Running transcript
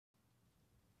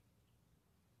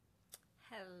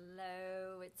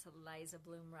Hello, it's Eliza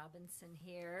Bloom Robinson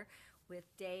here with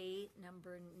day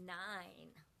number 9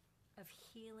 of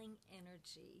Healing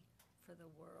Energy for the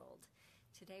World.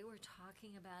 Today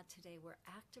we're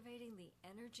activating the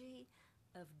energy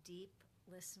of deep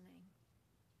listening.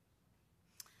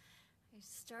 I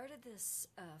started this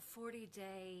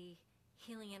 40-day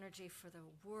healing energy for the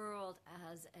world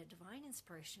as a divine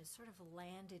inspiration. It sort of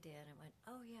landed in and went,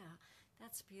 oh yeah,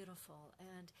 that's beautiful.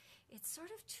 And it's sort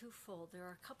of twofold. There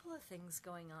are a couple of things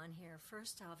going on here.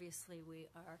 First, obviously, we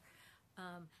are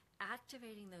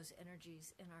activating those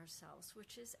energies in ourselves,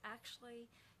 which is actually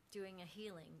doing a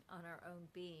healing on our own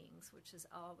beings, which is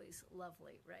always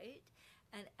lovely, right?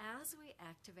 And as we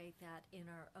activate that in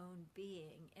our own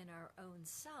being, in our own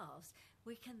selves,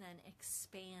 we can then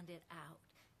expand it out.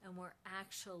 And we're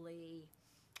actually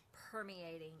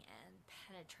permeating and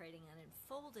penetrating and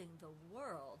enfolding the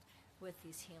world with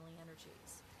these healing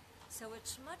energies. So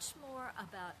it's much more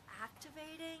about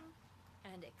activating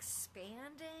and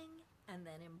expanding and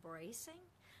then embracing,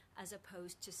 as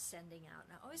opposed to sending out.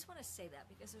 And I always want to say that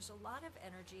because there's a lot of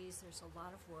energies, there's a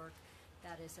lot of work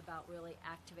that is about really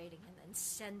activating and then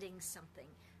sending something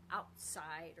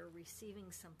outside or receiving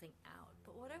something out.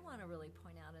 But what I want to really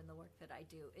point out in the work that I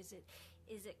do is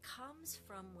it comes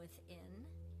from within.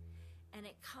 And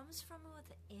it comes from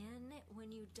within.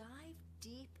 When you dive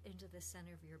deep into the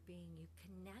center of your being, you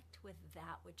connect with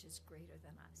that which is greater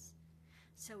than us.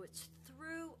 So it's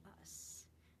through us,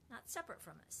 not separate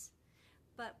from us.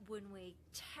 But when we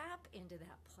tap into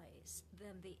that place,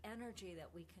 then the energy that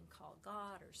we can call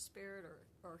God or spirit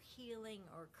or healing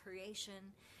or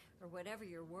creation or whatever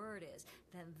your word is,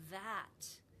 then that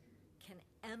can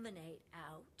emanate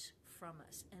out from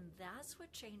us. And that's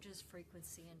what changes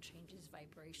frequency and changes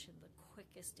vibration the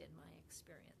quickest in my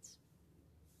experience.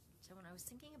 So when I was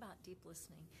thinking about deep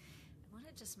listening, I want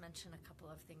to just mention a couple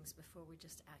of things before we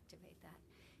just activate that.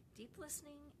 Deep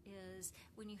listening is,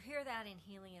 when you hear that in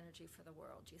healing energy for the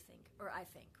world, you think, or I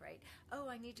think, right? Oh,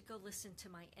 I need to go listen to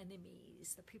my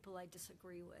enemies, the people I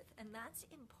disagree with. And that's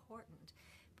important.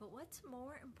 But what's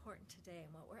more important today,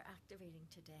 and what we're activating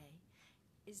today,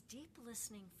 is deep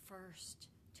listening first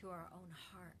to our own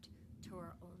heart, to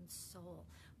our own soul.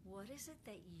 What is it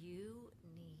that you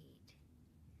need?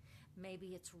 Maybe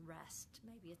it's rest,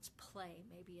 maybe it's play,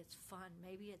 maybe it's fun,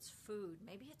 maybe it's food,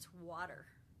 maybe it's water.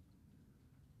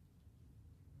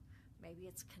 Maybe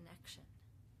it's connection.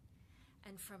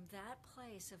 And from that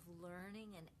place of learning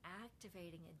and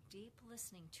activating a deep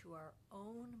listening to our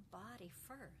own body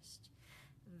first,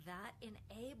 that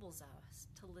enables us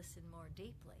to listen more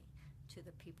deeply to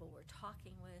the people we're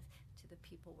talking with, to the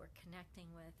people we're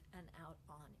connecting with, and out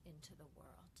on into the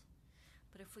world.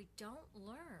 But if we don't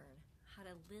learn how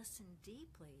to listen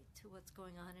deeply to what's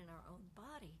going on in our own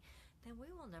body, then we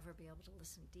will never be able to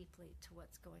listen deeply to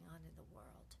what's going on in the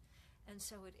world. And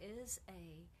so it is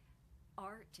a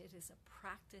art, it is a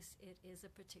practice, it is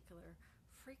a particular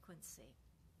frequency.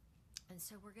 And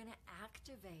so we're going to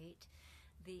activate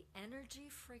the energy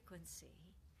frequency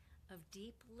of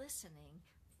deep listening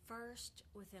first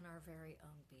within our very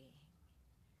own being.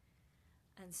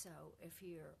 And so if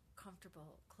you're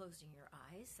comfortable closing your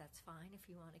eyes, that's fine. If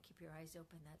you want to keep your eyes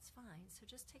open, that's fine. So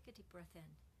just take a deep breath in.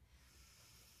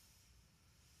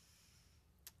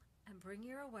 And bring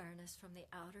your awareness from the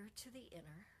outer to the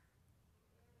inner.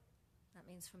 That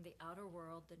means from the outer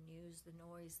world, the news, the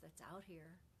noise that's out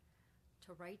here,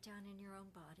 to right down in your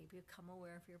own body. Become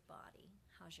aware of your body.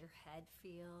 How's your head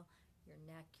feel? Your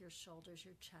neck, your shoulders,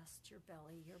 your chest, your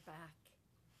belly, your back,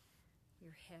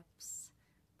 your hips.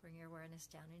 Bring your awareness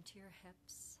down into your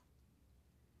hips.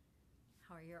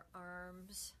 How are your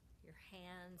arms, your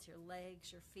hands, your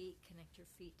legs, your feet? Connect your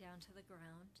feet down to the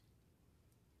ground.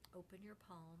 Open your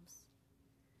palms.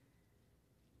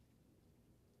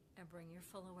 And bring your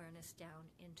full awareness down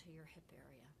into your hip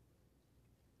area.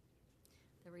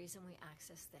 The reason we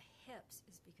access the hips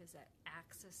is because that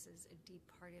accesses a deep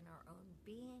part in our own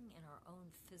being, in our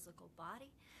own physical body.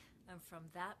 And from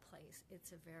that place,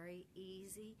 it's a very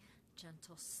easy,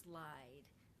 gentle slide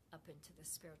up into the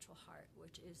spiritual heart,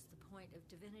 which is the point of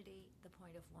divinity, the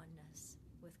point of oneness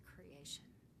with creation.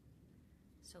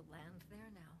 So land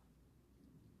there now.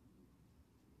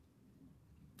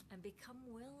 And become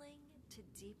willing to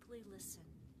deeply listen.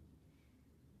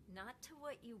 Not to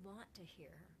what you want to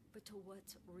hear, but to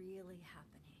what's really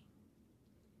happening.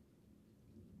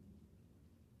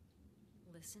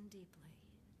 Listen deeply.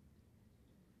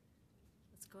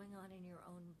 What's going on in your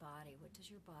own body? What does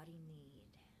your body need?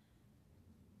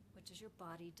 What does your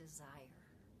body desire?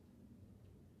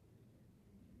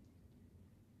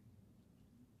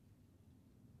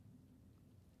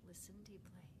 Listen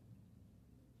deeply.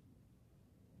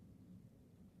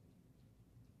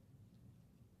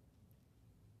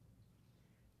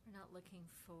 not looking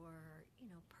for,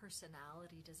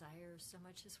 personality desires so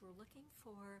much as we're looking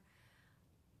for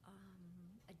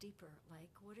a deeper, like,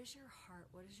 what is your heart,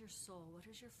 what is your soul, what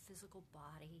does your physical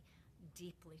body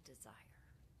deeply desire?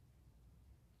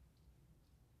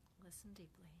 Listen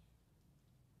deeply.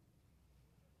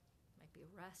 Might be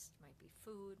rest, might be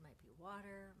food, might be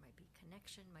water, might be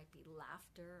connection, might be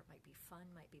laughter, might be fun,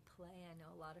 might be play. I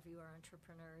know a lot of you are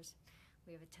entrepreneurs.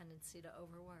 We have a tendency to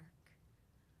overwork.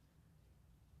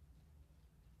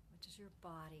 What does your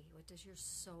body, what does your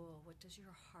soul, what does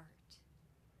your heart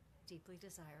deeply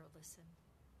desire? Listen.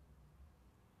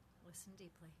 Listen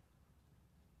deeply.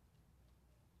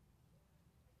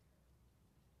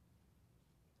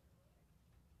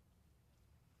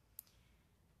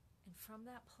 And from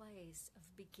that place of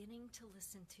beginning to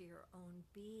listen to your own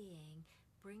being,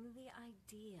 bring the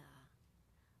idea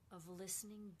of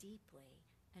listening deeply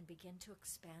and begin to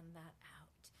expand that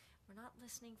out. We're not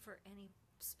listening for any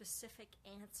specific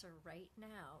answer right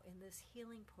now in this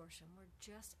healing portion. We're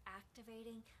just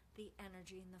activating the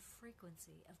energy and the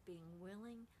frequency of being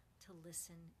willing to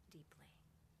listen deeply.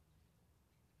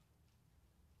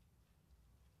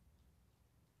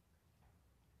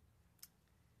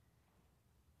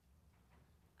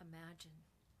 Imagine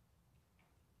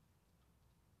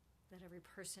that every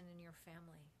person in your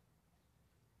family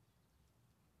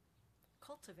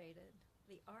cultivated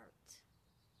the art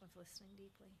of listening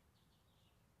deeply.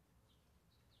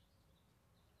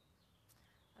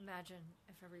 Imagine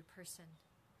if every person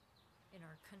in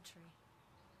our country,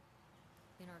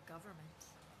 in our government,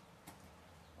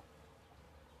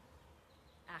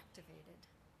 activated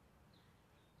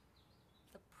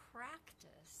the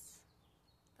practice,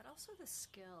 but also the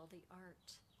skill, the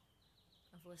art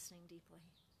of listening deeply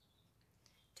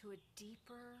to a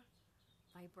deeper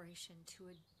vibration, to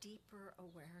a deeper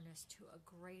awareness, to a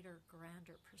greater,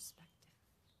 grander perspective.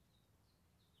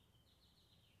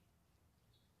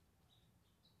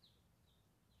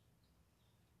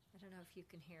 I don't know if you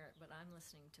can hear it, but I'm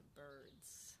listening to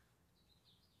birds.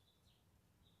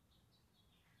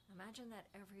 Imagine that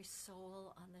every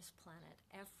soul on this planet,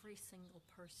 every single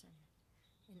person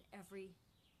in every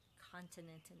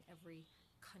continent, in every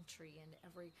country, in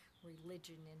every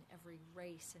religion, in every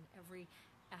race, in every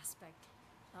aspect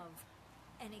of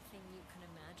anything you can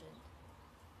imagine,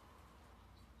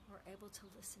 we're able to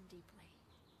listen deeply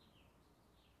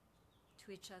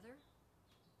to each other,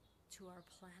 to our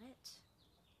planet,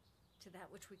 to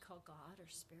that which we call God or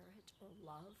spirit or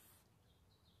love.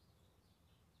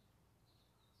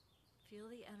 Feel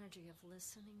the energy of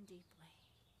listening deeply.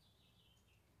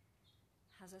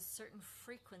 Has a certain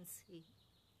frequency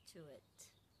to it.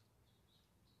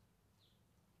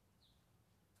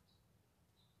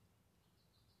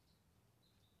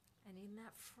 And in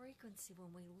that frequency, when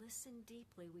we listen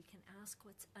deeply, we can ask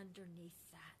what's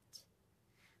underneath that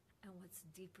and what's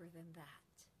deeper than that.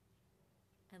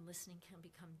 And listening can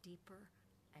become deeper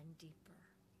and deeper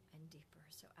and deeper.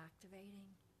 So activating,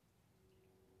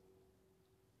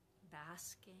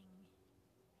 basking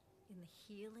in the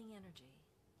healing energy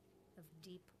of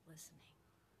deep listening.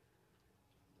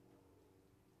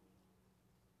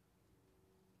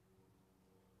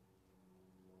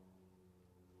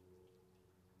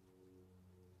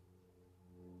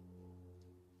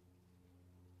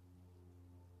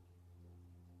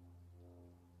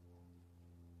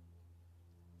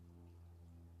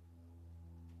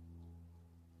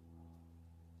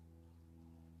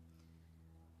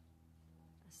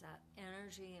 That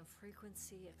energy and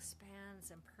frequency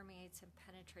expands and permeates and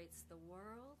penetrates the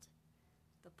world,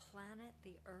 the planet,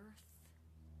 the earth.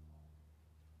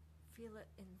 Feel it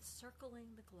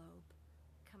encircling the globe,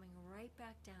 coming right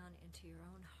back down into your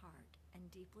own heart,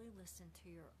 and deeply listen to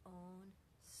your own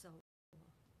soul.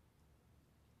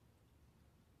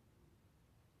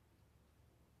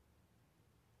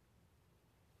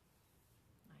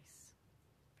 Nice.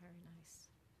 Very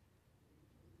nice.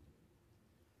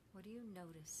 What do you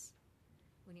notice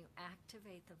when you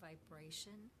activate the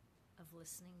vibration of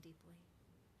listening deeply?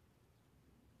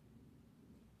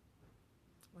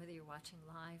 Whether you're watching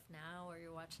live now or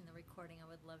you're watching the recording, I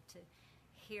would love to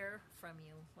hear from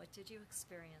you. What did you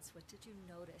experience? What did you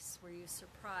notice? Were you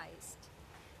surprised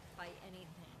by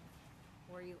anything?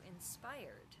 Were you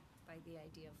inspired by the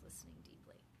idea of listening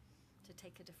deeply to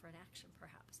take a different action,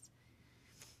 perhaps?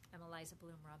 I'm Eliza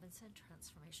Bloom Robinson,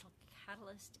 transformational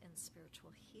catalyst and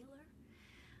spiritual healer.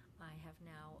 I have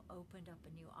now opened up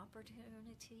a new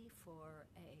opportunity for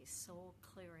a soul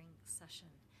clearing session.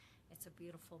 It's a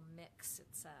beautiful mix.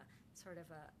 It's a sort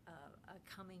of a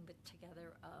coming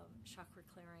together of chakra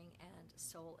clearing and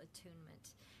soul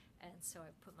attunement. And so I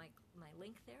put my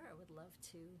link there. I would love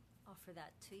to offer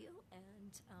that to you.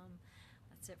 And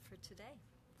that's it for today.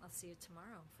 I'll see you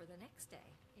tomorrow for the next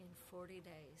day in 40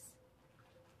 days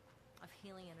of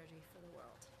healing energy for the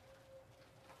world.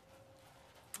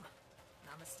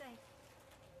 Namaste.